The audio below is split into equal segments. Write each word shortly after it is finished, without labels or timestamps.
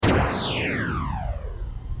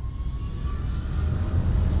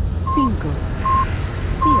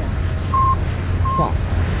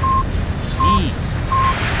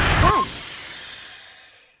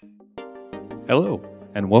Hello,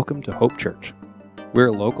 and welcome to Hope Church. We're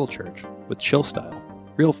a local church with chill style,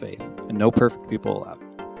 real faith, and no perfect people allowed.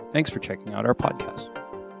 Thanks for checking out our podcast.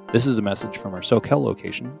 This is a message from our Soquel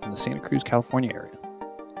location in the Santa Cruz, California area.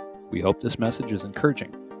 We hope this message is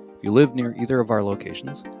encouraging. If you live near either of our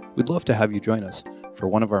locations, we'd love to have you join us for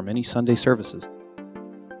one of our many Sunday services.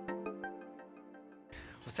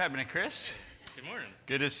 What's happening, Chris? Good morning.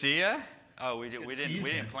 Good to see you. Oh, we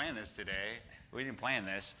didn't plan this today. We didn't plan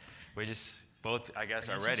this. We just both, I guess,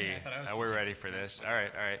 are ready. We're ready for this. All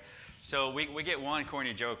right. So we get one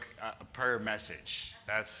corny joke per message.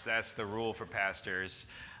 That's the rule for pastors.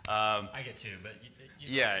 I get two, but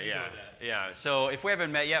you go with that. Yeah. So if we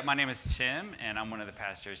haven't met yet, my name is Tim, and I'm one of the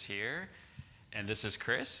pastors here. And this is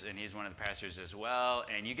Chris, and he's one of the pastors as well.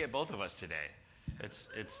 And you get both of us today. It's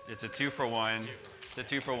a 2-for-1. The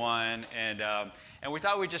 2-for-1, and we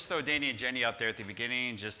thought we'd just throw Danny and Jenny up there at the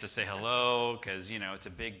beginning just to say hello, because it's a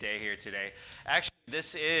big day here today. Actually,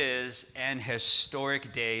 this is an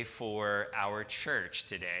historic day for our church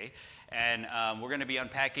today, and we're going to be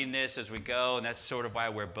unpacking this as we go, and that's sort of why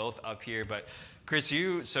we're both up here. But Chris,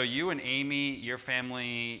 you and Amy, your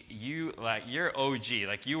family, you're OG.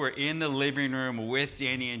 Like, you were in the living room with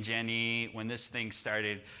Danny and Jenny when this thing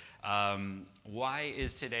started. Why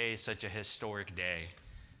is today such a historic day?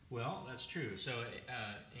 Well, that's true. So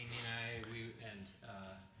Amy and I,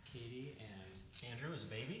 Katie and Andrew was a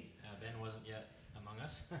baby. Ben wasn't yet among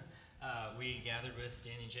us. We gathered with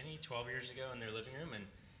Danny and Jenny 12 years ago in their living room,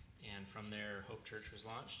 and from there, Hope Church was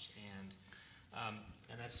launched, and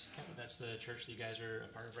that's the church that you guys are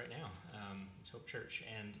a part of right now. It's Hope Church,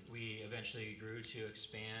 and we eventually grew to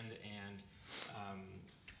expand and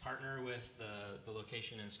partner with the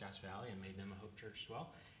location in Scotts Valley and made them a Hope Church as well.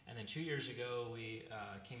 And then 2 years ago, we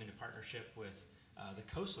came into partnership with the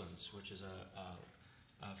Coastlands, which is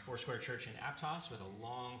a Foursquare church in Aptos with a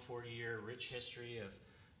long 40-year rich history of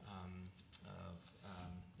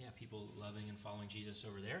people loving and following Jesus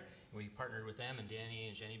over there. And we partnered with them, and Danny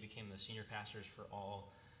and Jenny became the senior pastors for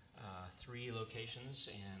all 3 locations.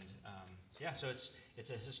 And so it's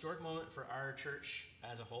a historic moment for our church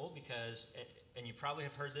as a whole, because and you probably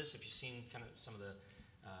have heard this if you've seen kind of some of the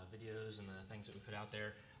videos and the things that we put out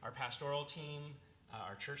there. Our pastoral team,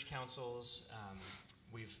 our church councils,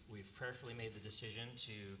 we've prayerfully made the decision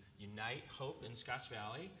to unite Hope in Scotts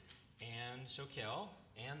Valley and Soquel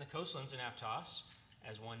and the Coastlands in Aptos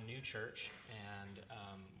as one new church, and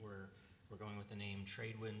we're going with the name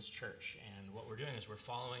Tradewinds Church. And what we're doing is we're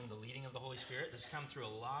following the leading of the Holy Spirit. This has come through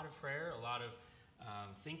a lot of prayer, a lot of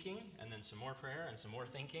thinking, and then some more prayer and some more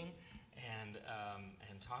thinking, and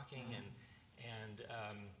talking and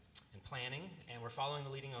planning, and we're following the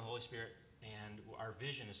leading of the Holy Spirit. And our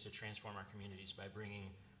vision is to transform our communities by bringing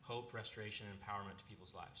hope, restoration, and empowerment to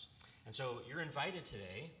people's lives. And so you're invited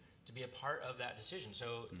today to be a part of that decision.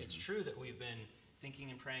 So It's true that we've been thinking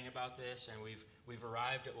and praying about this, and we've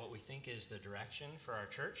arrived at what we think is the direction for our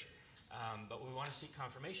church. But we want to seek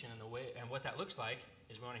confirmation in the way, and what that looks like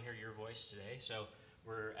is we want to hear your voice today. So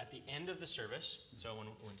we're at the end of the service. So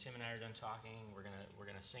when Tim and I are done talking, we're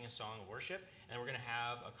gonna sing a song of worship, and we're gonna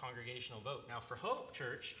have a congregational vote. Now, for Hope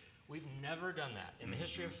Church, we've never done that in the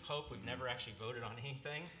history of Hope. We've never actually voted on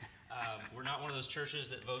anything. We're not one of those churches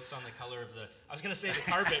that votes on the color of the. I was gonna say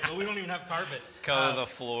the carpet, but we don't even have carpet. The color of the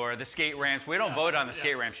floor, the skate ramps. We don't vote on the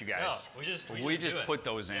skate ramps, you guys. No, we just put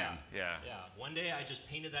those in. Yeah. One day I just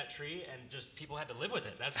painted that tree, and just people had to live with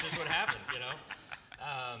it. That's just what happened,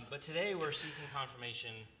 But today we're seeking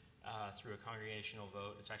confirmation through a congregational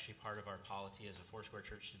vote. It's actually part of our polity as a Foursquare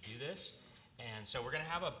church to do this. And so we're going to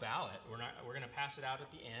have a ballot. We're going to pass it out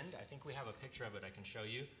at the end. I think we have a picture of it I can show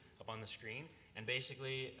you up on the screen. And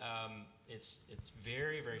basically, it's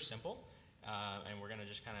very, very simple. And we're going to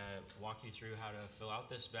just kind of walk you through how to fill out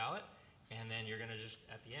this ballot. And then you're going to just,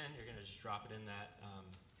 at the end, you're going to just drop it in that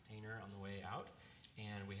container on the way out.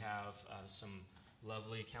 And we have some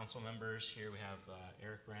lovely council members here. We have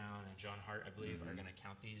Eric Brown and John Hart, I believe, are going to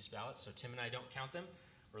count these ballots. So Tim and I don't count them.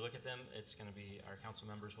 We'll look at them. It's going to be our council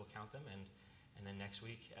members will count them, and then next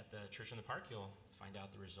week at the Church in the Park, you'll find out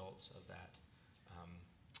the results of that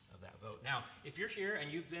vote. Now, if you're here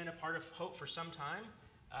and you've been a part of Hope for some time,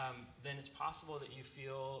 then it's possible that you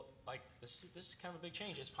feel like this is kind of a big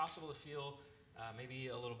change. It's possible to feel maybe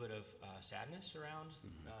a little bit of sadness around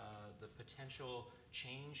the potential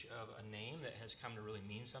change of a name that has come to really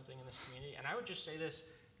mean something in this community. And I would just say this,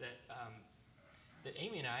 that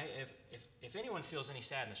Amy and I, if anyone feels any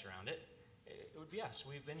sadness around it, it would be us.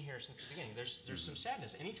 We've been here since the beginning. There's some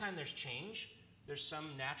sadness. Anytime there's change, there's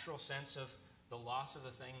some natural sense of the loss of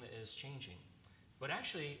the thing that is changing. But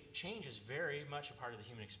actually, change is very much a part of the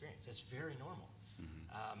human experience. It's very normal.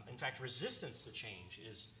 In fact, resistance to change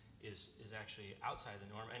is actually outside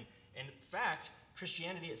the norm. And in fact,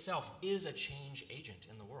 Christianity itself is a change agent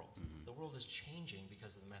in the world. Mm-hmm. The world is changing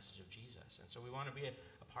because of the message of Jesus. And so we want to be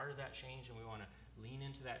a part of that change, and we want to lean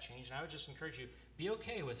into that change. And I would just encourage you, be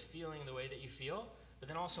okay with feeling the way that you feel, but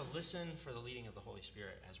then also listen for the leading of the Holy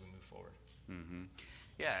Spirit as we move forward. Mm-hmm.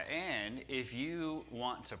 Yeah, and if you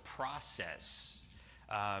want to process,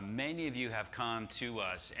 many of you have come to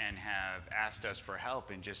us and have asked us for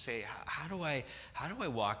help and just say, how do I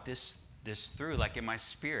walk this through, like in my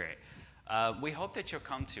spirit? We hope that you'll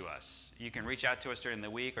come to us. You can reach out to us during the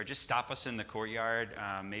week or just stop us in the courtyard.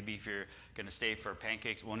 Maybe if you're going to stay for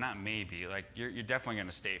pancakes. Well, not maybe. Like you're definitely going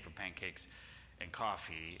to stay for pancakes and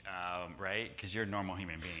coffee, right? Because you're a normal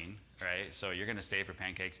human being, right? So you're going to stay for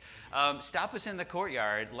pancakes. Stop us in the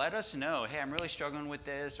courtyard. Let us know, hey, I'm really struggling with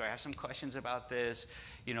this, or I have some questions about this.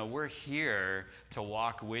 You know, we're here to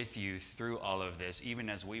walk with you through all of this, even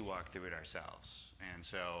as we walk through it ourselves. And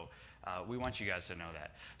so we want you guys to know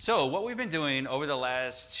that. So what we've been doing over the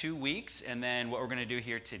last 2 weeks, and then what we're going to do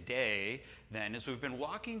here today, then, is we've been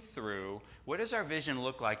walking through what does our vision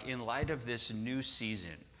look like in light of this new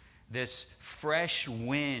season, this fresh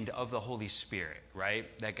wind of the Holy Spirit, right,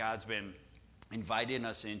 that God's been inviting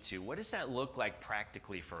us into. What does that look like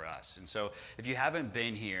practically for us? And so if you haven't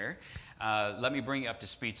been here, let me bring you up to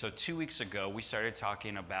speed. So 2 weeks ago, we started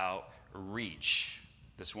talking about reach,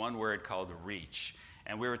 this one word called reach.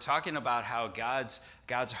 And we were talking about how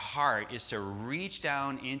God's heart is to reach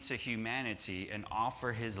down into humanity and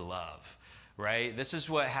offer his love, right? This is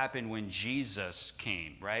what happened when Jesus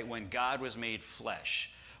came, right? When God was made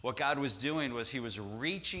flesh. What God was doing was he was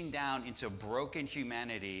reaching down into broken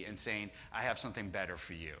humanity and saying, I have something better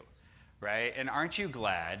for you, right? And aren't you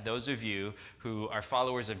glad, those of you who are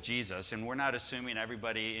followers of Jesus, and we're not assuming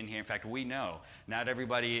everybody in here, in fact, we know not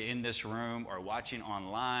everybody in this room or watching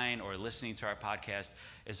online or listening to our podcast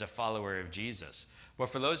is a follower of Jesus. But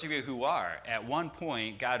for those of you who are, at one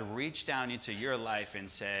point, God reached down into your life and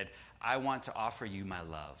said, I want to offer you my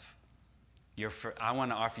love. I want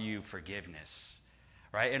to offer you forgiveness.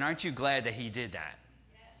 Right? And aren't you glad that he did that?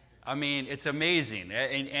 Yes. I mean, it's amazing.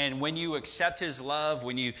 And when you accept his love,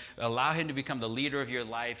 when you allow him to become the leader of your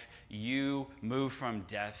life, you move from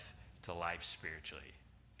death to life spiritually.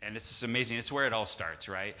 And it's just amazing. It's where it all starts,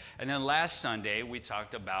 right? And then last Sunday, we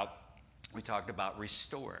talked about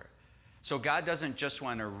restore. So God doesn't just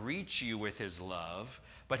want to reach you with his love,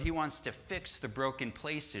 but he wants to fix the broken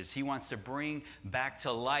places. He wants to bring back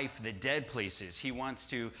to life the dead places. He wants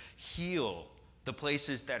to heal the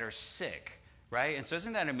places that are sick, right? And so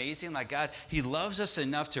isn't that amazing? Like God, he loves us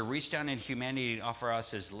enough to reach down in humanity and offer us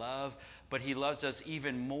his love, but he loves us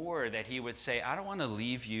even more that he would say, I don't want to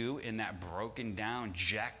leave you in that broken down,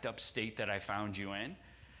 jacked up state that I found you in.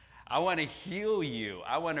 I want to heal you.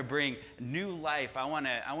 I want to bring new life. I want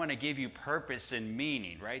to give you purpose and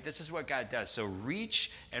meaning, right? This is what God does. So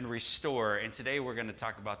reach and restore. And today we're going to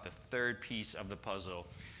talk about the third piece of the puzzle,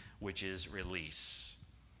 which is release.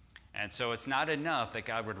 And so it's not enough that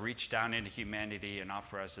God would reach down into humanity and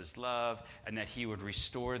offer us his love and that he would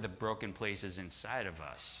restore the broken places inside of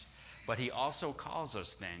us. But he also calls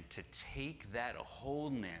us then to take that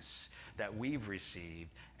wholeness that we've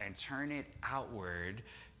received and turn it outward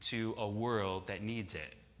to a world that needs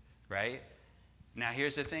it, right? Now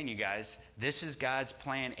here's the thing, you guys. This is God's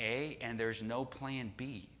plan A, and there's no plan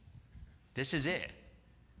B. This is it.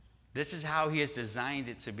 This is how he has designed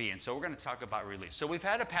it to be. And so we're going to talk about release. So we've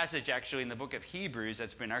had a passage actually in the book of Hebrews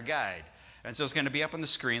that's been our guide. And so it's going to be up on the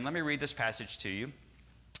screen. Let me read this passage to you.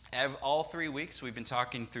 All 3 weeks we've been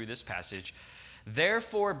talking through this passage.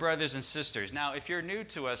 Therefore, brothers and sisters. Now, if you're new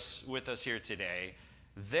to us, with us here today,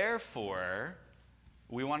 therefore,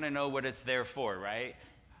 we want to know what it's there for, right?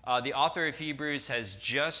 The author of Hebrews has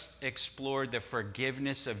just explored the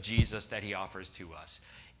forgiveness of Jesus that he offers to us.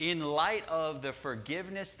 In light of the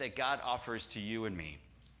forgiveness that God offers to you and me,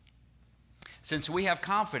 since we have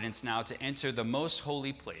confidence now to enter the most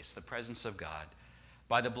holy place, the presence of God,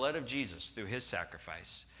 by the blood of Jesus through his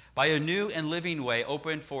sacrifice, by a new and living way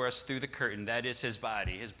opened for us through the curtain, that is his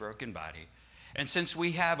body, his broken body. And since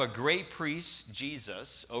we have a great priest,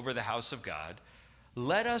 Jesus, over the house of God,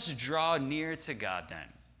 let us draw near to God then.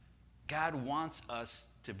 God wants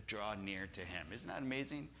us to draw near to him. Isn't that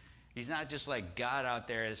amazing? He's not just like God out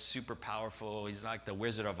there is super powerful. He's like the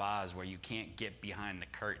Wizard of Oz where you can't get behind the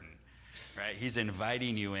curtain, right? He's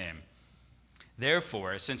inviting you in.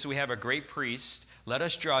 Therefore, since we have a great priest, let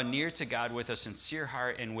us draw near to God with a sincere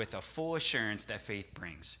heart and with a full assurance that faith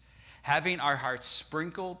brings, having our hearts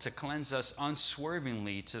sprinkled to cleanse us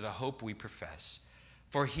unswervingly to the hope we profess.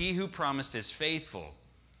 For he who promised is faithful.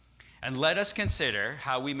 And let us consider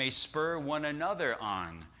how we may spur one another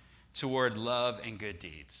on toward love and good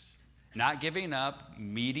deeds, not giving up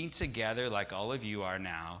meeting together like all of you are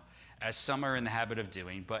now, as some are in the habit of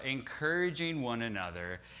doing, but encouraging one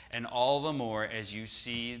another, and all the more as you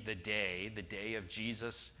see the day of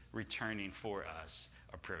Jesus returning for us,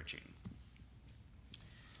 approaching.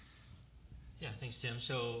 Yeah, thanks, Tim.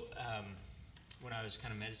 So when I was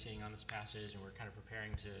kind of meditating on this passage and we're kind of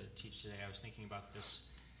preparing to teach today, I was thinking about this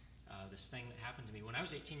thing that happened to me. When I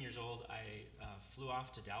was 18 years old, I flew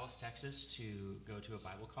off to Dallas, Texas to go to a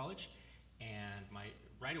Bible college. And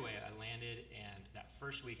right away I landed, and that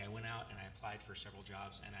first week I went out and I applied for several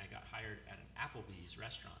jobs, and I got hired at an Applebee's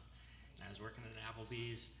restaurant. And I was working at an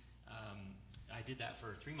Applebee's. I did that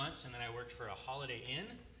for 3 months, and then I worked for a Holiday Inn.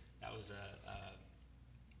 That was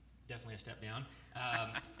definitely a step down.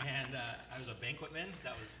 And I was a banquetman.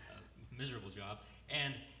 That was a miserable job.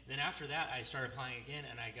 And then after that, I started applying again,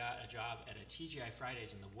 and I got a job at a TGI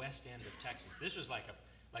Fridays in the west end of Texas. This was like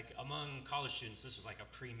among college students, this was like a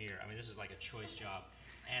premier. I mean, this is like a choice job.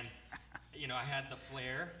 And, I had the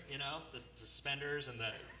flair, the suspenders and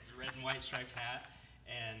the red and white striped hat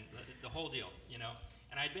and the whole deal,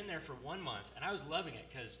 And I'd been there for 1 month, and I was loving it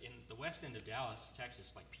because in the west end of Dallas,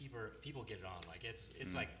 Texas, like people get it on. Like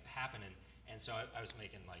it's like happening. And so I was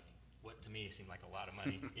making like what to me seemed like a lot of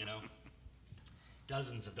money,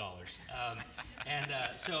 dozens of dollars.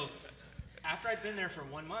 So after I'd been there for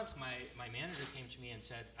 1 month, my manager came to me and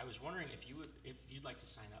said, I was wondering if you'd like to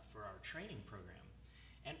sign up for our training program.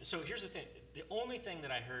 And so here's the thing. The only thing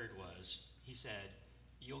that I heard was, he said,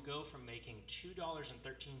 you'll go from making $2.13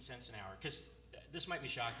 an hour, because this might be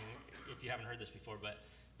shocking if you haven't heard this before, but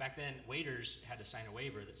back then waiters had to sign a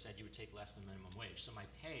waiver that said you would take less than minimum wage. So my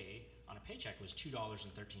pay on a paycheck was $2.13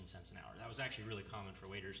 an hour. That was actually really common for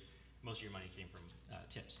waiters. Most of your money came from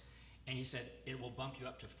tips. And he said, it will bump you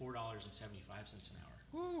up to $4.75 an hour.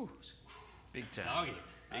 Woo. Big time. Doggy.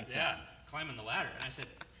 Big time. Yeah, climbing the ladder. And I said,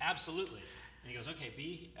 absolutely. And he goes, okay,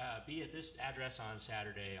 be at this address on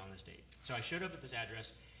Saturday on this date. So I showed up at this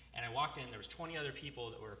address, and I walked in. There was 20 other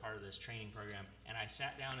people that were a part of this training program. And I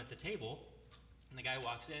sat down at the table, and the guy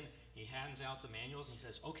walks in. He hands out the manuals, and he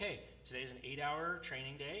says, okay, today's an 8-hour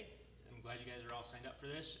training day. I'm glad you guys are all signed up for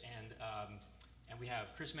this. And we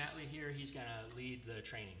have Chris Matley here. He's going to lead the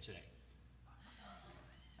training today.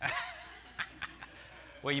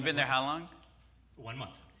 Well, you've been there how long? 1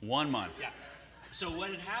 month. 1 month. Yeah. So what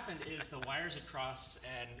had happened is the wires had crossed,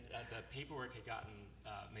 and the paperwork had gotten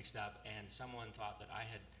mixed up, and someone thought that I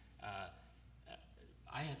had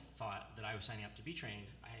thought that I was signing up to be trained.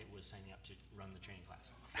 I was signing up to run the training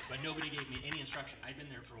class. But nobody gave me any instruction. I'd been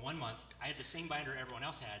there for 1 month. I had the same binder everyone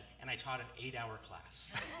else had, and I taught an 8-hour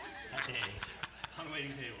class that day on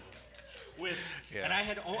waiting tables. And I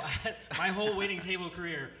had my whole waiting table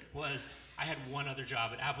career was, I had one other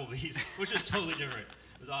job at Applebee's, which was totally different.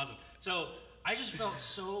 It was awesome. So I just felt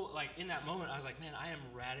so, like, in that moment, I was like, man, I am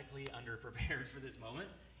radically underprepared for this moment.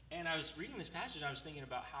 And I was reading this passage, and I was thinking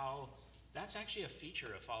about how that's actually a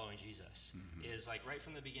feature of following Jesus. Mm-hmm. Is like right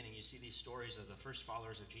from the beginning, you see these stories of the first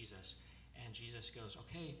followers of Jesus, and Jesus goes,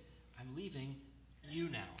 okay, I'm leaving you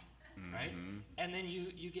now. Mm-hmm. Right? And then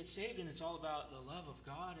you get saved, and it's all about the love of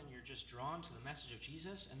God, and you're just drawn to the message of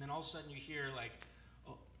Jesus, and then all of a sudden you hear like,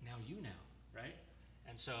 oh, now, right?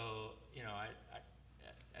 And so, I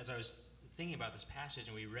as I was thinking about this passage,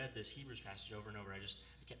 and we read this Hebrews passage over and over, I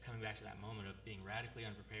kept coming back to that moment of being radically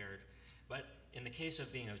unprepared. But in the case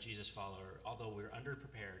of being a Jesus follower, although we're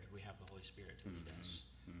underprepared, we have the Holy Spirit to lead us.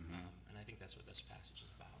 Mm-hmm. And I think that's what this passage is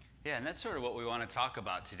about. Yeah, and that's sort of what we want to talk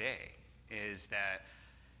about today, is that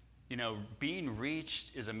being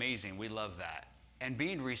reached is amazing. We love that. And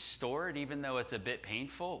being restored, even though it's a bit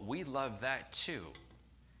painful, we love that too.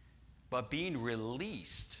 But being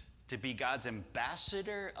released to be God's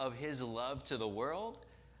ambassador of his love to the world,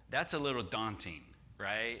 that's a little daunting,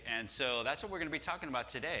 right? And so that's what we're going to be talking about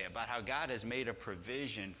today, about how God has made a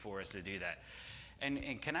provision for us to do that.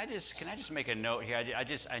 And can I just make a note here?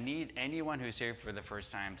 I need anyone who's here for the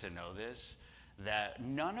first time to know this, that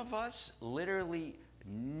none of us, literally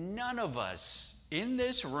none of us in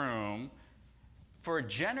this room, for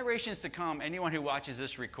generations to come, anyone who watches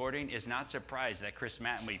this recording is not surprised that Chris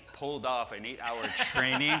Matley pulled off an 8-hour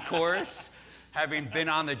training course, having been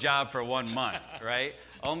on the job for 1 month, right?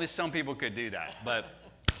 Only some people could do that. But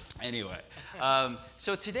anyway,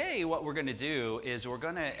 so today what we're going to do is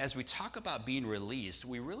as we talk about being released,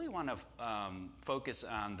 we really want to focus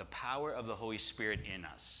on the power of the Holy Spirit in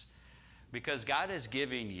us. Because God is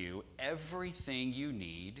giving you everything you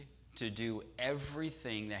need to do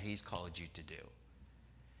everything that he's called you to do.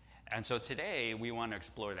 And so today we want to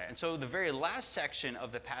explore that. And so the very last section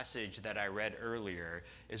of the passage that I read earlier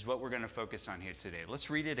is what we're going to focus on here today. Let's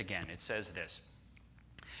read it again. It says this: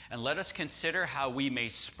 "And let us consider how we may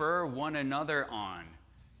spur one another on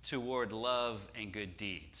toward love and good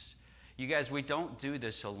deeds." You guys, we don't do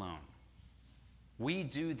this alone. We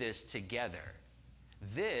do this together.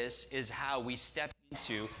 This is how we step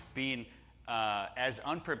into being as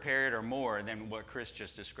unprepared or more than what Chris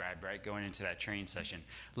just described, right? Going into that training session.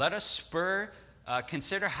 Let us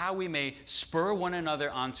consider how we may spur one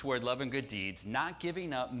another on toward love and good deeds, not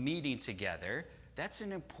giving up meeting together. That's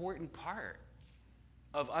an important part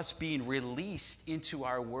of us being released into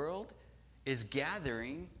our world, is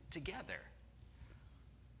gathering together.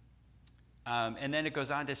 And then it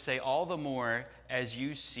goes on to say, all the more as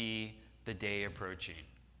you see the day approaching.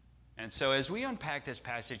 And so as we unpack this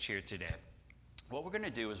passage here today, what we're going to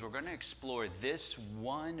do is we're going to explore this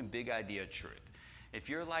one big idea of truth. If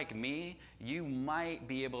you're like me, you might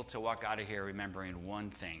be able to walk out of here remembering one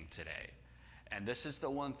thing today. And this is the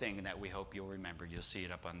one thing that we hope you'll remember. You'll see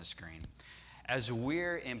it up on the screen. As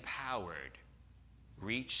we're empowered,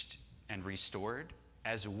 reached, and restored,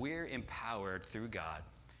 as we're empowered through God,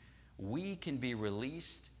 we can be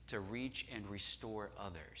released to reach and restore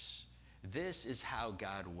others. This is how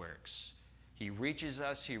God works. He reaches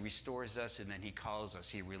us, he restores us, and then he calls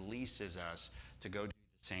us, he releases us to go do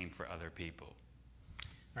the same for other people.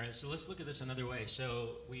 All right, so let's look at this another way.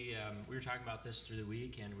 So we were talking about this through the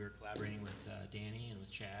week, and we were collaborating with Danny and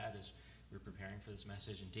with Chad as we were preparing for this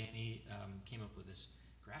message. And Danny came up with this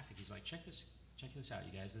graphic. He's like, check this out,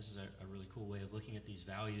 you guys. This is a really cool way of looking at these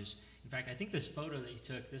values. In fact, I think this photo that he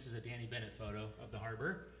took, this is a Danny Bennett photo of the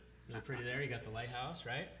harbor. Really pretty there. You got the lighthouse,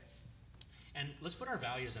 right? And let's put our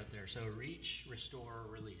values up there. So reach, restore,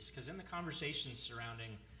 release. Because in the conversations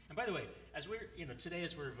surrounding, and by the way, as we're, today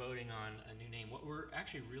as we're voting on a new name, what we're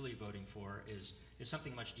actually really voting for is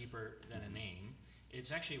something much deeper than a name.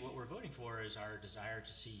 It's actually what we're voting for is our desire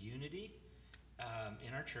to see unity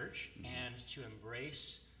in our church and to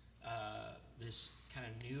embrace this kind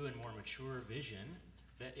of new and more mature vision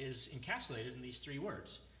that is encapsulated in these three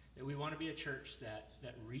words. That we want to be a church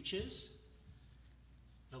that reaches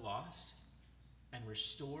the lost and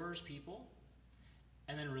restores people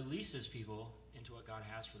and then releases people into what God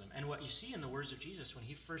has for them. And what you see in the words of Jesus when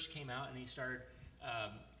he first came out and he started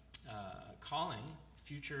calling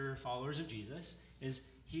future followers of Jesus is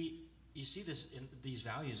you see this in these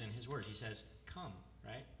values in his words. He says, come,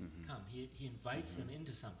 right? Mm-hmm. Come. He invites them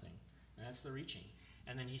into something, and that's the reaching.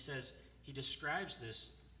 And then he describes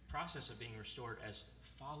this process of being restored as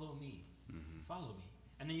follow me, follow me.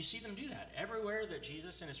 And then you see them do that. Everywhere that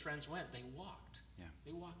Jesus and his friends went, they walked. Yeah.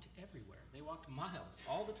 They walked everywhere. They walked miles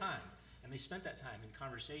all the time. And they spent that time in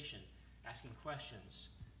conversation, asking questions,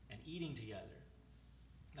 and eating together.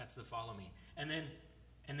 That's the follow me. And then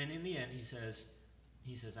in the end, he says,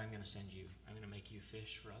 I'm going to send you. I'm going to make you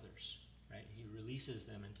fish for others. Right? He releases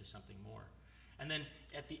them into something more. And then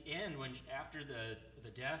at the end, after the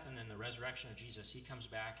death and then the resurrection of Jesus, he comes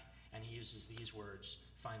back and he uses these words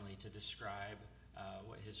finally to describe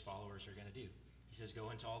what his followers are going to do. He says,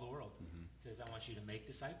 go into all the world. Mm-hmm. He says, I want you to make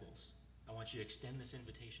disciples. I want you to extend this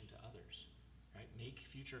invitation to others. Right? Make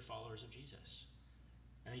future followers of Jesus.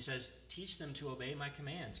 And he says, teach them to obey my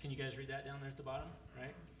commands. Can you guys read that down there at the bottom?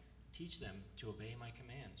 Right? Teach them to obey my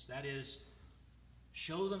commands. That is,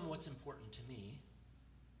 show them what's important to me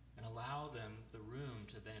and allow them the room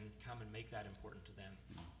to then come and make that important to them.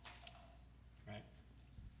 Right?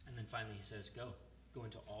 And then finally he says, go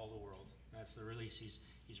into all the world. That's the release.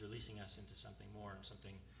 He's releasing us into something more and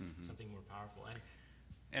something more powerful.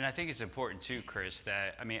 And I think it's important too, Chris,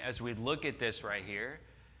 that, as we look at this right here,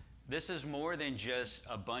 this is more than just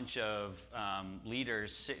a bunch of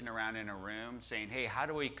leaders sitting around in a room saying, hey,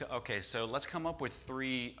 so let's come up with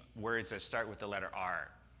 3 words that start with the letter R.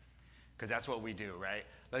 Because that's what we do, right?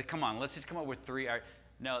 Let's just come up with 3 R.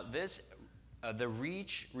 No, the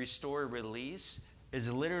reach, restore, release is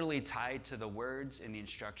literally tied to the words and the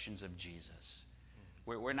instructions of Jesus.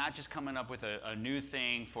 We're not just coming up with a new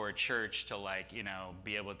thing for a church to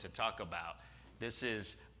be able to talk about. This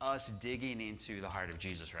is us digging into the heart of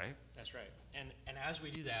Jesus, right? That's right. And as we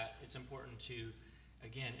do that, it's important to,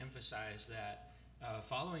 again, emphasize that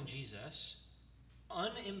following Jesus,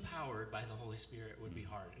 unempowered by the Holy Spirit, would be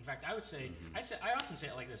hard. In fact, I would say, I often say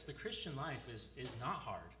it like this: the Christian life is not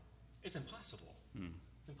hard. It's impossible.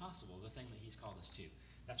 It's impossible, the thing that he's called us to.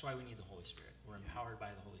 That's why we need the Holy Spirit. We're empowered by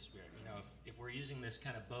the Holy Spirit. If we're using this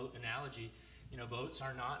kind of boat analogy, boats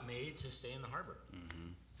are not made to stay in the harbor.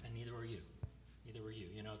 And neither were you. Neither were you.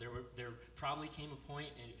 There probably came a point,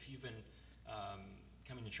 if you've been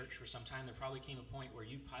coming to church for some time, there probably came a point where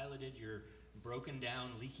you piloted your broken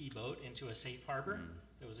down, leaky boat into a safe harbor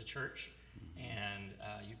that was a church, and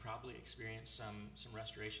you probably experienced some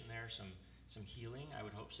restoration there, some healing. I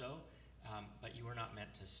would hope so, but you were not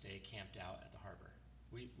meant to stay camped out at the harbor.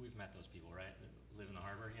 We've met those people, right? That live in the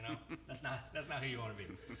harbor, you know. That's not who you want to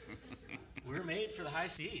be. We're made for the high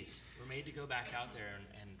seas. We're made to go back out there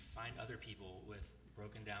and find other people with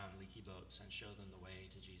broken down, leaky boats and show them the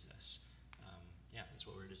way to Jesus. That's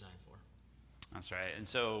what we're designed for. That's right. And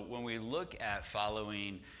so when we look at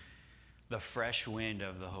following the fresh wind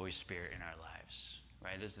of the Holy Spirit in our lives,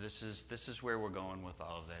 right? This is where we're going with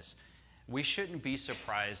all of this. We shouldn't be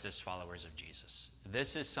surprised as followers of Jesus.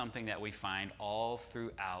 This is something that we find all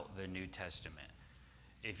throughout the New Testament.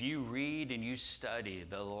 If you read and you study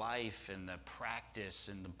the life and the practice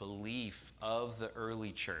and the belief of the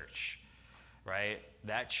early church, right?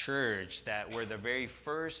 That church that were the very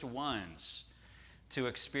first ones to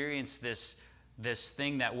experience this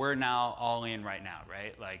thing that we're now all in right now,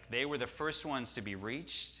 right? Like, they were the first ones to be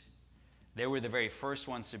reached. They were the very first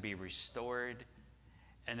ones to be restored.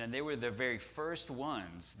 And then they were the very first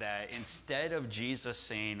ones that, instead of Jesus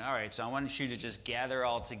saying, all right, so I want you to just gather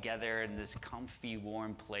all together in this comfy,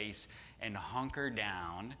 warm place and hunker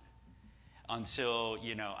down until,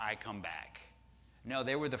 I come back. No,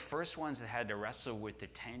 they were the first ones that had to wrestle with the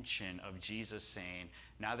tension of Jesus saying,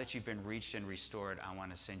 now that you've been reached and restored, I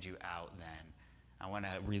want to send you out then. I want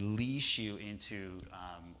to release you into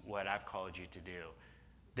what I've called you to do.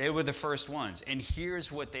 They were the first ones. And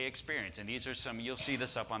here's what they experienced. And these are some, you'll see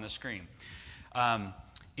this up on the screen.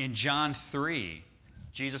 In John 3,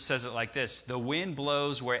 Jesus says it like this: the wind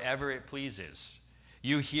blows wherever it pleases.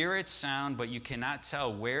 You hear its sound, but you cannot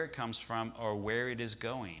tell where it comes from or where it is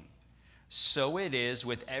going. So it is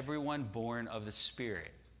with everyone born of the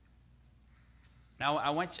Spirit. Now,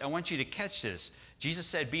 I want you to catch this. Jesus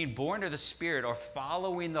said being born of the Spirit, or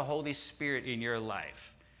following the Holy Spirit in your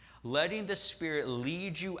life, letting the Spirit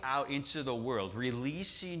lead you out into the world,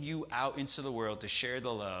 releasing you out into the world to share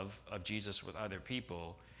the love of Jesus with other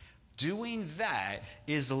people, doing that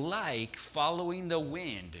is like following the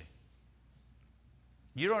wind.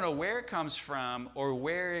 You don't know where it comes from or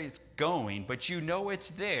where it's going, but you know it's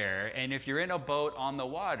there. And if you're in a boat on the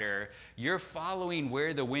water, you're following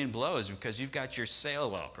where the wind blows because you've got your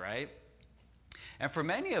sail up, right? And for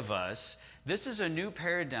many of us, this is a new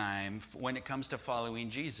paradigm when it comes to following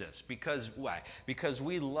Jesus. Because why? Because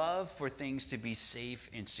we love for things to be safe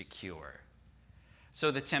and secure.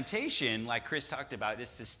 So the temptation, like Chris talked about,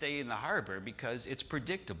 is to stay in the harbor because it's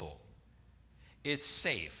predictable. It's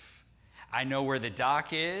safe. I know where the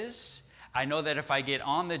dock is. I know that if I get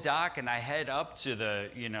on the dock and I head up to the,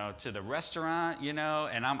 to the restaurant,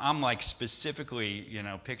 and I'm like specifically,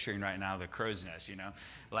 picturing right now the crow's nest,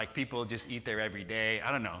 like people just eat there every day. I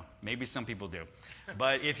don't know. Maybe some people do.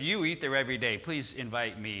 But if you eat there every day, please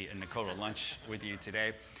invite me and Nicole to lunch with you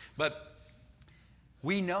today. But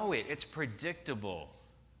we know it. It's predictable.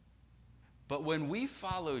 But when we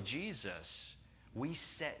follow Jesus, we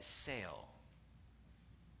set sail.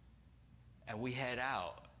 And we head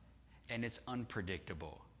out, and it's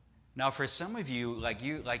unpredictable. Now, for some of you,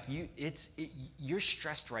 you're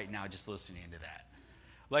stressed right now just listening to that.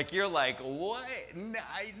 Like, you're like, what?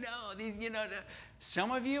 I know.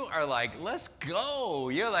 Some of you are like, let's go.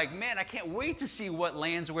 You're like, man, I can't wait to see what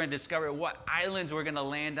lands we're going to discover, what islands we're going to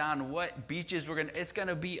land on, what beaches it's going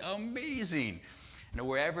to be amazing. And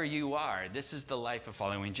wherever you are, this is the life of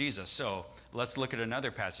following Jesus. So let's look at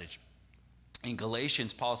another passage. In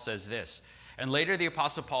Galatians, Paul says this, and later the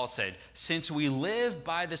Apostle Paul said, since we live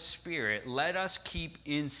by the Spirit, let us keep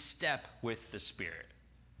in step with the Spirit.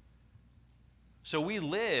 So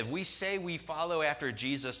we say we follow after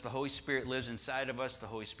Jesus. The Holy Spirit lives inside of us. The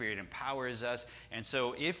Holy Spirit empowers us. And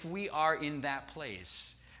so if we are in that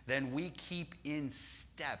place, then we keep in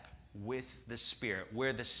step with the Spirit.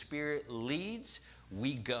 Where the Spirit leads,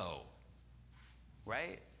 we go.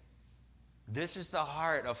 Right? This is the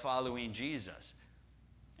heart of following Jesus.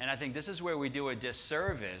 And I think this is where we do a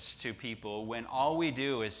disservice to people when all we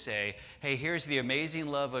do is say, hey, here's the amazing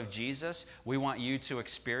love of Jesus. We want you to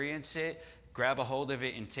experience it, grab a hold of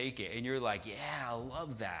it, and take it. And you're like, yeah, I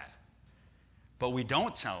love that. But we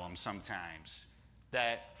don't tell them sometimes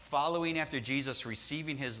that following after Jesus,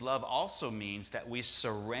 receiving his love, also means that we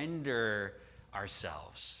surrender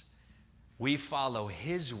ourselves. We follow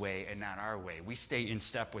his way and not our way. We stay in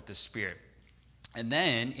step with the Spirit. And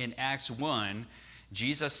then in Acts 1,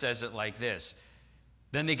 Jesus says it like this.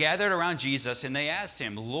 Then they gathered around Jesus and they asked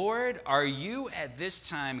him, Lord, are you at this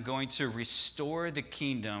time going to restore the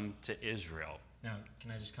kingdom to Israel? Now,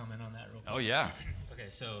 can I just comment on that real quick? Oh, yeah. Okay,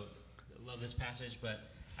 so love this passage, but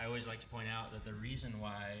I always like to point out that the reason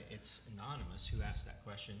why it's anonymous who asked that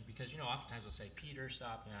question, because, oftentimes we'll say Peter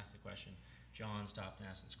stopped and asked the question, John stopped and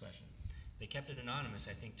asked this question. They kept it anonymous,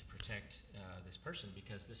 I think, to protect this person,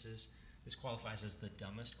 because this qualifies as the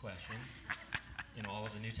dumbest question in all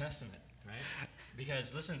of the New Testament, right?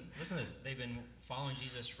 Because listen to this. They've been following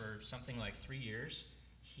Jesus for something like 3 years.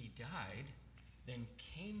 He died, then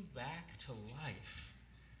came back to life,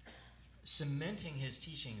 cementing his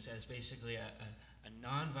teachings as basically a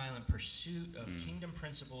nonviolent pursuit of kingdom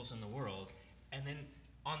principles in the world. And then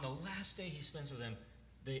on the last day he spends with them,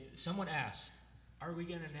 someone asks, are we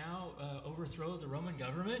going to now overthrow the Roman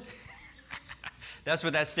government? That's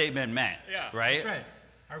what that statement meant, right? That's right.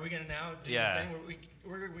 Are we going to now do the thing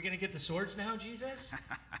where we're going to get the swords now, Jesus?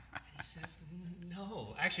 And he says,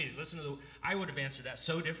 no. Actually, I would have answered that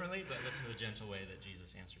so differently, but listen to the gentle way that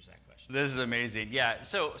Jesus answers that question. This is amazing. Yeah,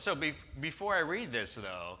 so before I read this,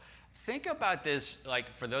 though, think about this, like,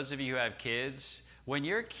 for those of you who have kids, when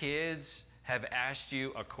your kids have asked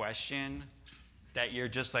you a question that you're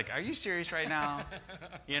just like, are you serious right now?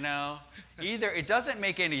 Either it doesn't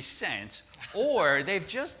make any sense, or they've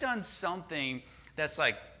just done something that's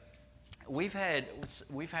like, we've had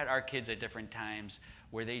our kids at different times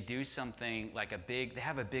where they do something like they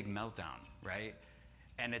have a big meltdown, right?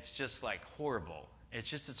 And it's just like horrible. It's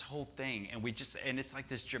just this whole thing, and it's like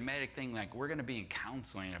this dramatic thing, like we're gonna be in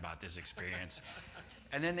counseling about this experience.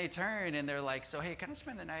 And then they turn and they're like, so hey, can I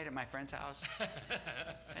spend the night at my friend's house?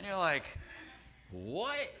 And you're like,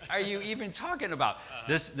 what are you even talking about?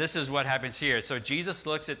 This is what happens here. So Jesus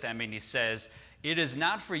looks at them and he says, it is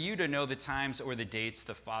not for you to know the times or the dates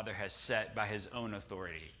the Father has set by his own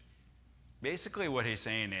authority. Basically what he's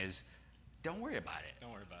saying is, don't worry about it.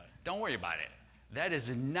 Don't worry about it. Don't worry about it. That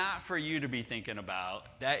is not for you to be thinking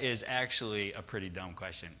about. That is actually a pretty dumb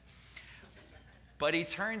question. But he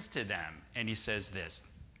turns to them and he says this,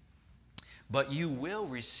 but you will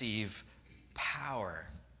receive power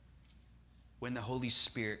when the Holy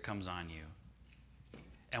Spirit comes on you.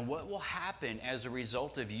 And what will happen as a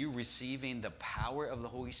result of you receiving the power of the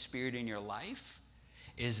Holy Spirit in your life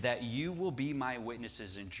is that you will be my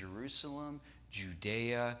witnesses in Jerusalem,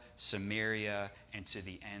 Judea, Samaria, and to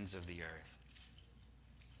the ends of the earth.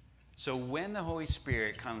 So when the Holy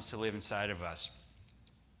Spirit comes to live inside of us,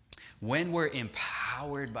 when we're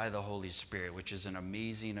empowered by the Holy Spirit, which is an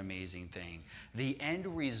amazing, amazing thing, the end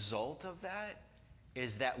result of that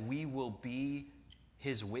is that we will be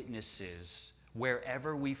his witnesses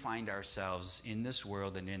wherever we find ourselves in this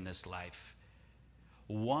world and in this life.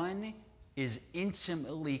 One is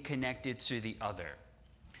intimately connected to the other.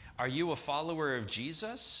 Are you a follower of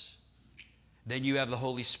Jesus? Then you have the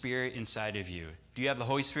Holy Spirit inside of you. Do you have the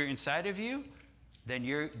Holy Spirit inside of you? Then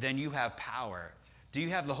you have power. Do you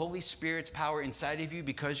have the Holy Spirit's power inside of you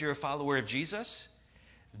because you're a follower of Jesus?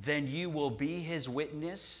 Then you will be his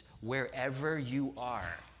witness wherever you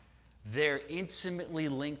are. They're intimately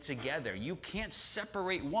linked together. You can't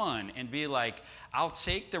separate one and be like, I'll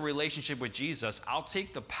take the relationship with Jesus, I'll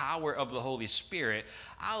take the power of the Holy Spirit,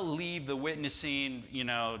 I'll leave the witnessing,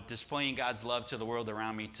 displaying God's love to the world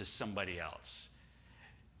around me to somebody else.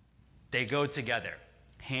 They go together.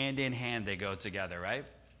 Hand in hand, they go together, right?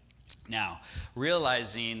 Now,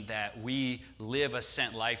 realizing that we live a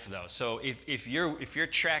sent life, though. So if you're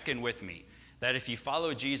tracking with me, that if you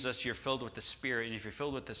follow Jesus, you're filled with the Spirit, and if you're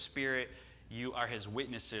filled with the Spirit, you are his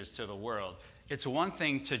witnesses to the world. It's one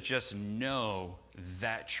thing to just know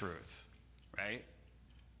that truth, right?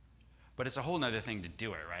 But it's a whole other thing to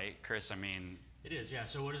do it, right, Chris? I mean, it is, yeah.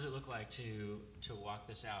 So what does it look like to walk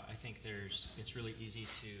this out? I think it's really easy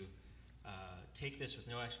to take this with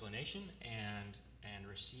no explanation and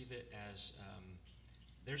receive it as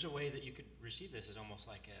there's a way that you could receive this as almost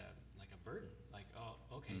like a burden. Like, oh,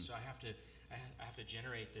 okay, so I have to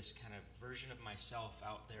generate this kind of version of myself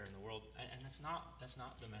out there in the world, and that's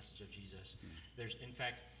not the message of Jesus. In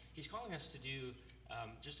fact, he's calling us to do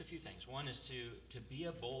just a few things. One is to be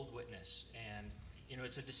a bold witness, and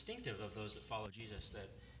it's a distinctive of those that follow Jesus that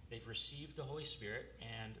they've received the Holy Spirit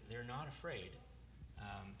and they're not afraid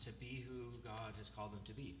to be who God has called them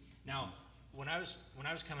to be. Now, when I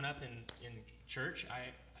was coming up in church,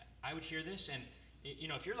 I would hear this, and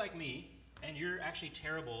if you're like me and you're actually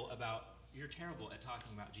terrible at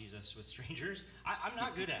talking about Jesus with strangers, I'm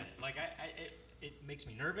not good at it. Like it makes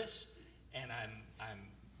me nervous, and I'm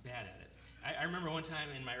bad at it. I remember one time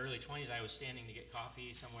in my early 20s, I was standing to get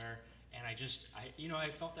coffee somewhere, and I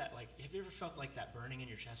felt that, like, have you ever felt like that burning in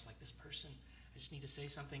your chest, like this person, I just need to say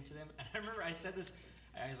something to them? And I remember I said this,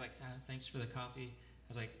 I was like, thanks for the coffee. I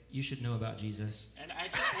was like, you should know about Jesus. And I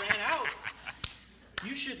just ran out.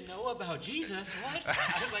 you should know about Jesus. What?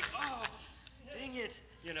 I was like, oh, dang it,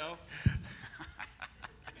 you know.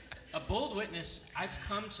 A bold witness, I've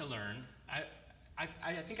come to learn,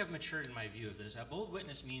 I think I've matured in my view of this. A bold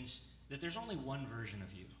witness means that there's only one version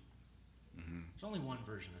of you. There's only one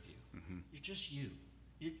version of you. You're just you.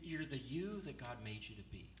 You're the you that God made you to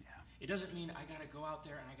be. Yeah. It doesn't mean I got to go out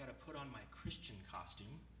there and I got to put on my Christian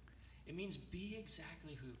costume. It means be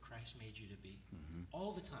exactly who Christ made you to be.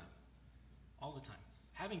 All the time. All the time.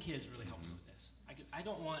 Having kids really helped me with this. I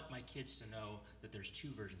don't want my kids to know that there's two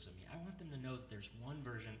versions of me. I want them to know that there's one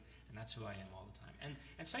version, and that's who I am all the time.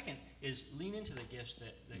 And second is lean into the gifts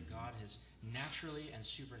that God has naturally and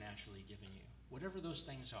supernaturally given you. Whatever those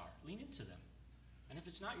things are, lean into them. And if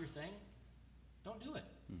it's not your thing, don't do it.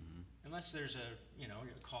 Unless there's a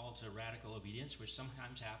call to radical obedience, which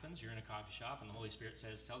sometimes happens. You're in a coffee shop and the Holy Spirit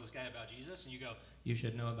says, tell this guy about Jesus, and you go, you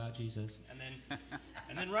should know about Jesus. And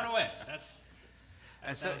then run away.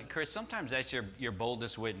 And so, Chris, sometimes that's your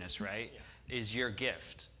boldest witness, right? Yeah. Is your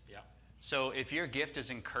gift. Yeah. So if your gift is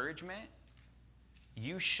encouragement,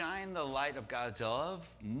 you shine the light of God's love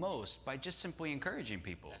most by just simply encouraging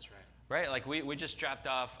people. That's right. Right? Like we just dropped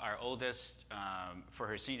off our oldest for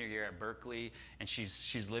her senior year at Berkeley, and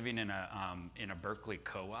she's living in a Berkeley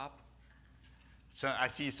co-op. So I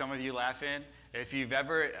see some of you laughing. If you've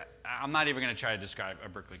ever, I'm not even going to try to describe a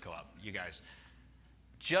Berkeley co-op, you guys.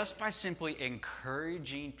 Just by simply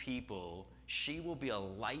encouraging people, she will be a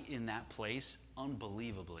light in that place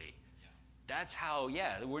unbelievably. Yeah. That's how,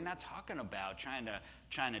 we're not talking about trying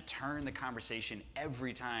to turn the conversation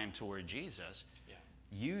every time toward Jesus. Yeah.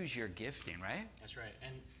 Use your gifting, right? That's right.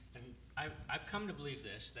 And I've come to believe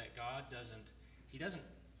this, that God doesn't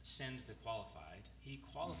send the qualified. He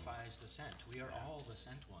qualifies the sent. We are all the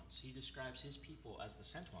sent ones. He describes his people as the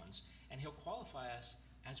sent ones, and he'll qualify us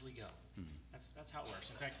as we go. That's how it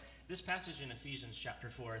works. In fact, this passage in Ephesians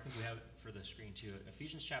chapter 4, I think we have it for the screen too.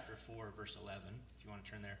 Ephesians chapter 4, verse 11, if you want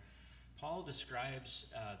to turn there. Paul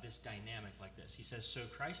describes this dynamic like this. He says, so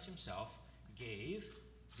Christ himself gave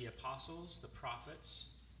the apostles, the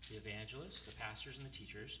prophets, the evangelists, the pastors, and the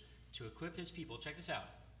teachers to equip his people. Check this out.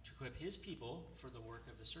 To equip his people for the work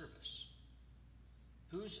of the service.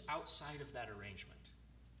 Who's outside of that arrangement?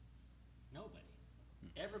 Nobody.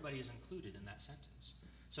 Everybody is included in that sentence.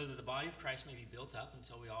 So that the body of Christ may be built up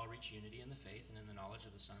until we all reach unity in the faith and in the knowledge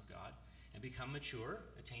of the Son of God, and become mature,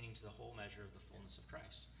 attaining to the whole measure of the fullness of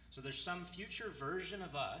Christ. So there's some future version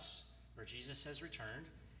of us where Jesus has returned,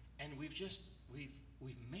 and we've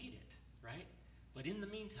made it, right? But in the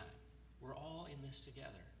meantime, we're all in this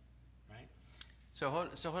together, right? So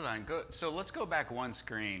hold on. So let's go back one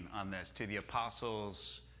screen on this to the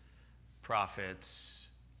apostles, prophets,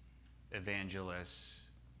 evangelists.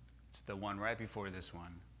 It's the one right before this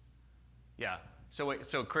one. Yeah.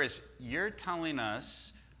 So Chris, you're telling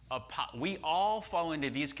us we all fall into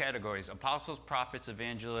these categories: apostles, prophets,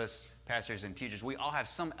 evangelists, pastors, and teachers. We all have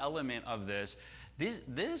some element of this.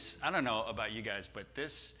 This I don't know about you guys, but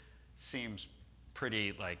this seems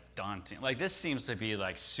pretty daunting. This seems to be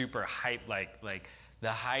super hype, like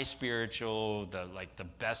the high spiritual, the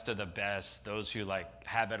best of the best, those who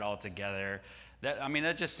have it all together.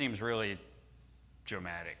 That just seems really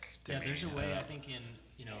dramatic to me. There's a way I think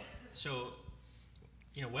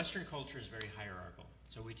Western culture is very hierarchical.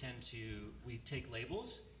 So we take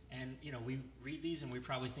labels and we read these and we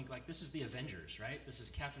probably think this is the Avengers, right? This is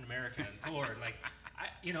Captain America and Thor.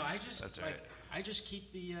 I just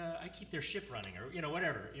keep I keep their ship running or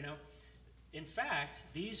whatever. In fact,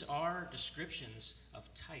 these are descriptions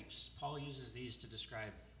of types. Paul uses these to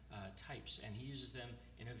describe types, and he uses them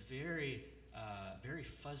in a very very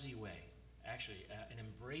fuzzy way. Actually, an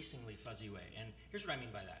embracingly fuzzy way. And here's what I mean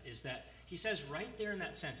by that, is that he says right there in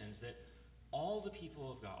that sentence that all the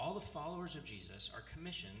people of God, all the followers of Jesus are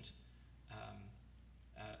commissioned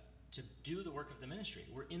to do the work of the ministry.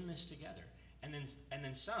 We're in this together. And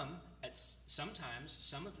then sometimes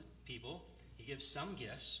some of the people, he gives some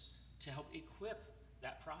gifts to help equip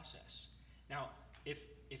that process. Now, if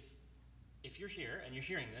you're here and you're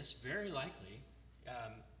hearing this, very likely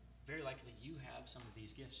you have some of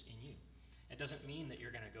these gifts in you. It doesn't mean that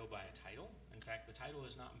you're going to go by a title. In fact, the title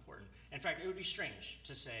is not important. In fact, it would be strange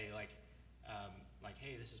to say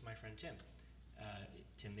hey, this is my friend Tim,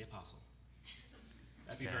 Tim the Apostle.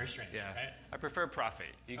 That'd be very strange, right? I prefer prophet.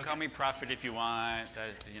 You can call me prophet if you want.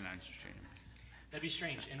 That'd be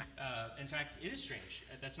strange. In fact, it is strange.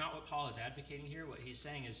 That's not what Paul is advocating here. What he's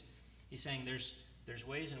saying is, there's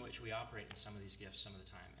ways in which we operate in some of these gifts some of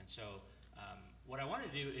the time. And so what I want to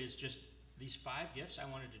do is just these 5 gifts,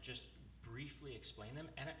 I wanted to just briefly explain them.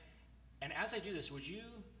 And as I do this, would you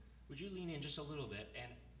lean in just a little bit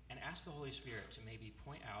and ask the Holy Spirit to maybe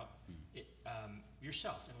point out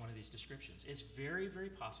yourself in one of these descriptions. It's very, very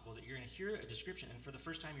possible that you're going to hear a description, and for the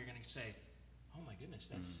first time you're going to say, oh my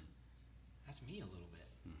goodness, that's me a little bit.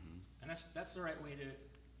 And that's the right way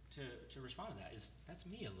to respond to that, is that's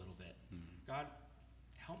me a little bit. God,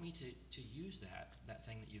 help me to use that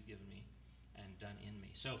thing that you've given me and done in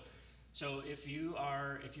me. So if you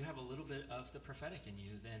have a little bit of the prophetic in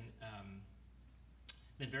you,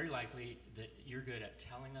 then very likely that you're good at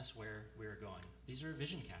telling us where we're going. These are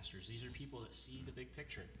vision casters. These are people that see the big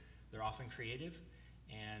picture. They're often creative,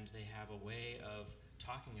 and they have a way of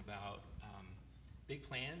talking about big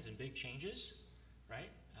plans and big changes, right?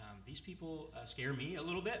 These people scare me a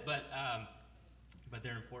little bit, but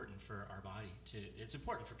they're important for our body. It's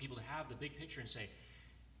important for people to have the big picture and say,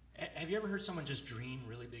 have you ever heard someone just dream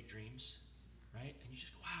really big dreams, right? And you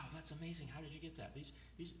just go, wow, that's amazing. How did you get that?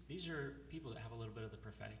 These are people that have a little bit of the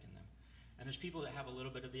prophetic in them. And there's people that have a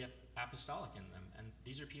little bit of the apostolic in them. And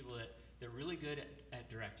these are people that they're really good at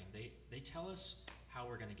directing. They tell us how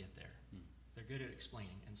we're going to get there. They're good at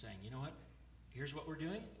explaining and saying, you know what? Here's what we're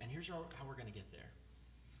doing, and here's how we're going to get there.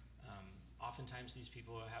 Oftentimes these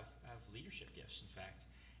people have leadership gifts, in fact.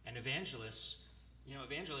 And evangelists,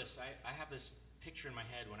 I have this picture in my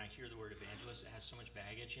head when I hear the word evangelist. It has so much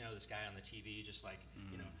baggage. This guy on the TV just like,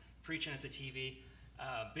 preaching at the TV,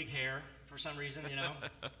 big hair for some reason,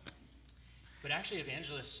 But actually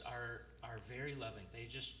evangelists are very loving.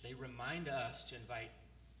 They remind us to invite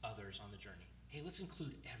others on the journey. Hey, let's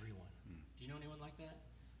include everyone. Do you know anyone like that?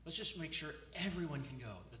 Let's just make sure everyone can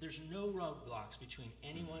go, that there's no roadblocks between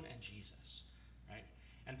anyone and Jesus, right?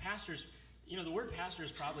 And pastors, the word pastor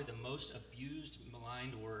is probably the most abused,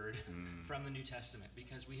 maligned word from the New Testament,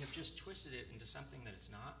 because we have just twisted it into something that it's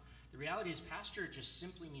not. The reality is pastor just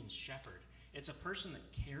simply means shepherd. It's a person that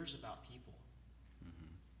cares about people.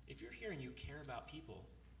 If you're here and you care about people,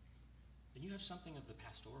 then you have something of the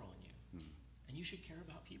pastoral in you. And you should care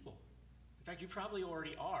about people. In fact, you probably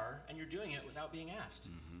already are, and you're doing it without being asked,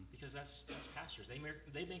 because that's pastors.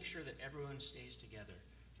 They make sure that everyone stays together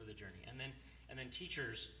for the journey. And then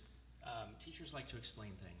teachers like to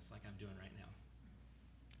explain things, like I'm doing right now.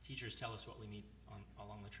 Teachers tell us what we need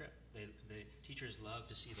along the trip. Teachers love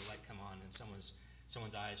to see the light come on in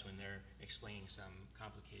someone's eyes when they're explaining some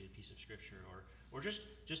complicated piece of scripture, or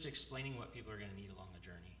just explaining what people are going to need along the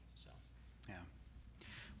journey. So, yeah.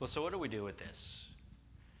 Well, so what do we do with this?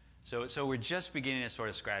 So we're just beginning to sort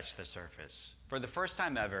of scratch the surface. For the first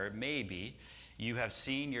time ever, maybe you have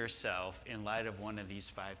seen yourself in light of one of these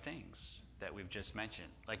 5 things that we've just mentioned.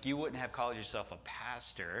 Like, you wouldn't have called yourself a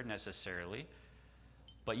pastor necessarily,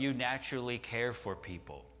 but you naturally care for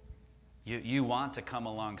people. You want to come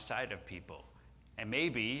alongside of people. And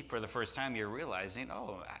maybe for the first time you're realizing,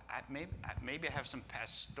 maybe I have some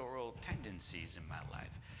pastoral tendencies in my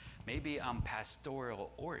life. Maybe I'm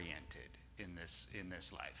pastoral oriented in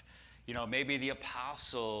this life. Maybe the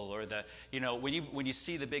apostle, or when you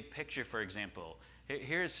see the big picture, for example,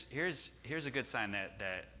 here's a good sign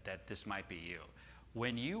that this might be you.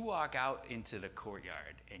 When you walk out into the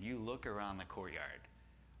courtyard and you look around the courtyard,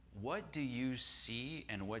 what do you see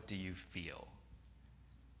and what do you feel?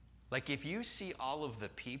 Like, if you see all of the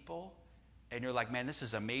people and you're like, man, this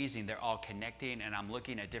is amazing, they're all connecting, and I'm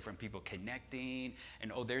looking at different people connecting,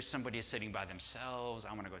 and there's somebody sitting by themselves,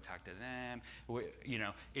 I want to go talk to them.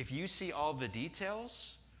 If you see all the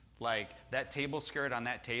details, like that table skirt on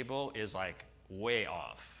that table is like way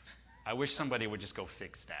off. I wish somebody would just go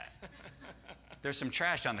fix that. There's some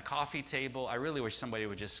trash on the coffee table. I really wish somebody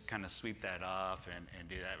would just kind of sweep that off and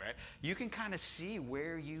do that, right? You can kind of see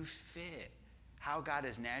where you fit, how God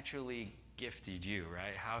has naturally gifted you,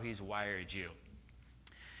 right? How he's wired you.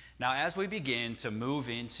 Now, as we begin to move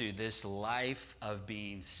into this life of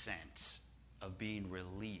being sent, of being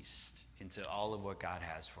released into all of what God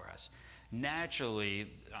has for us, naturally,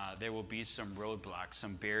 there will be some roadblocks,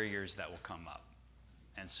 some barriers that will come up.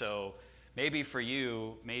 And so maybe for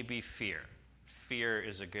you, maybe fear. Fear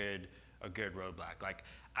is a good roadblock. Like,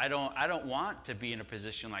 I don't want to be in a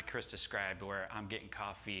position like Chris described, where I'm getting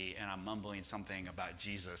coffee and I'm mumbling something about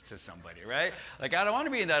Jesus to somebody, right? Like, I don't want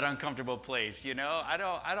to be in that uncomfortable place, I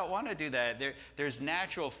don't want to do that. There's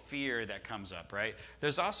natural fear that comes up, right?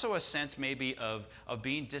 There's also a sense maybe of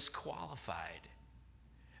being disqualified.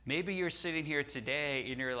 Maybe you're sitting here today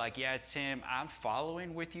and you're like, yeah, Tim, I'm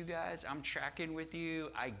following with you guys. I'm tracking with you.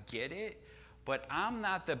 I get it, but I'm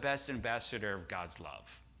not the best ambassador of God's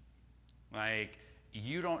love. Like,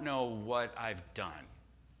 you don't know what I've done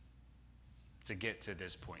to get to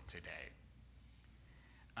this point today.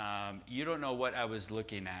 You don't know what I was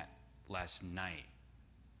looking at last night.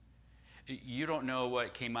 You don't know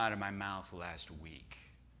what came out of my mouth last week.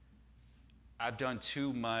 I've done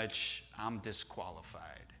too much, I'm disqualified.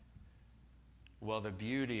 Well, the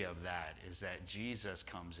beauty of that is that Jesus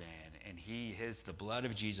comes in and the blood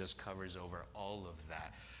of Jesus covers over all of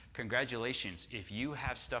that. Congratulations. If you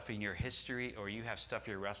have stuff in your history or you have stuff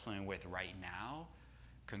you're wrestling with right now,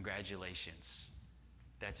 congratulations.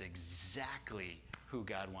 That's exactly who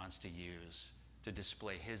God wants to use to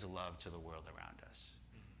display his love to the world around us.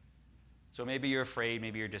 So maybe you're afraid,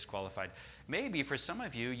 maybe you're disqualified. Maybe for some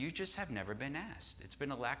of you, you just have never been asked. It's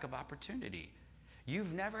been a lack of opportunity.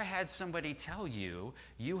 You've never had somebody tell you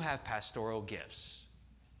you have pastoral gifts.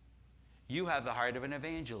 You have the heart of an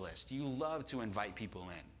evangelist. You love to invite people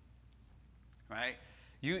in, right?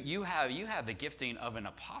 You have the gifting of an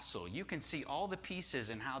apostle. You can see all the pieces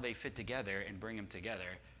and how they fit together and bring them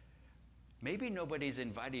together. Maybe nobody's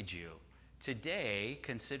invited you. Today,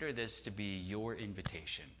 consider this to be your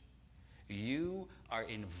invitation. You are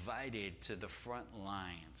invited to the front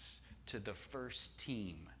lines, to the first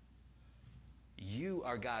team. You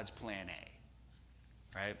are God's plan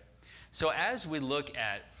A, right? So as we look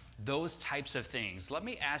at those types of things, let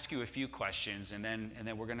me ask you a few questions, and then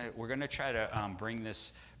we're gonna try to bring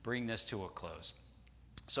this to a close.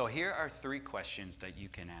 So here are 3 questions that you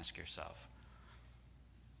can ask yourself.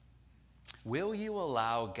 Will you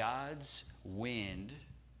allow God's wind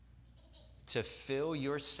to fill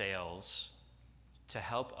your sails to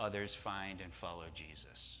help others find and follow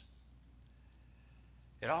Jesus?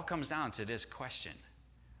 It all comes down to this question.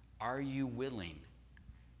 Are you willing?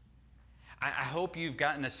 I hope you've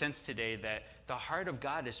gotten a sense today that the heart of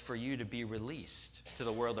God is for you to be released to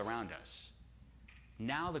the world around us.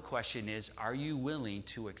 Now the question is, are you willing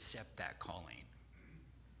to accept that calling?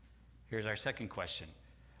 Here's our second question.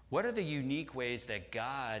 What are the unique ways that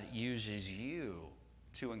God uses you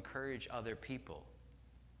to encourage other people?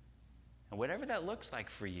 And whatever that looks like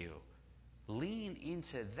for you, lean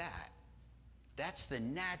into that. That's the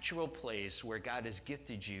natural place where God has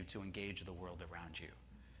gifted you to engage the world around you.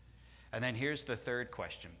 And then here's the third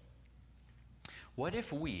question. What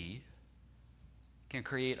if we can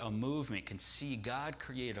create a movement, can see God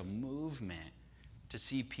create a movement to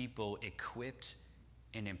see people equipped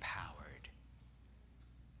and empowered,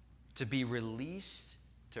 to be released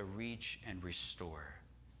to reach and restore?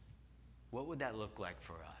 What would that look like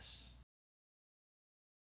for us?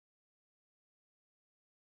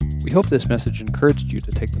 We hope this message encouraged you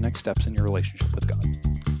to take the next steps in your relationship with God.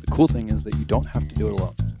 The cool thing is that you don't have to do it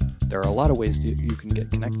alone. There are a lot of ways you can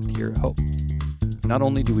get connected here at Hope. Not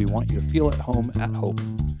only do we want you to feel at home at Hope,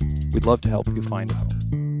 we'd love to help you find a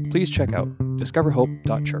home. Please check out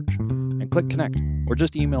discoverhope.church and click connect, or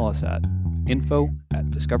just email us at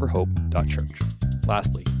info@discoverhope.church.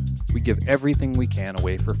 Lastly, we give everything we can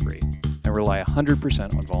away for free and rely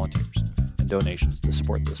 100% on volunteers and donations to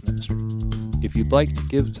support this ministry. If you'd like to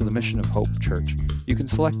give to the mission of Hope Church, you can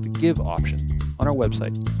select the Give option on our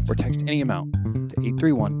website or text any amount to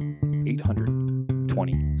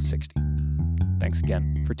 831-800-2060. Thanks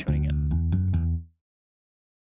again for tuning in.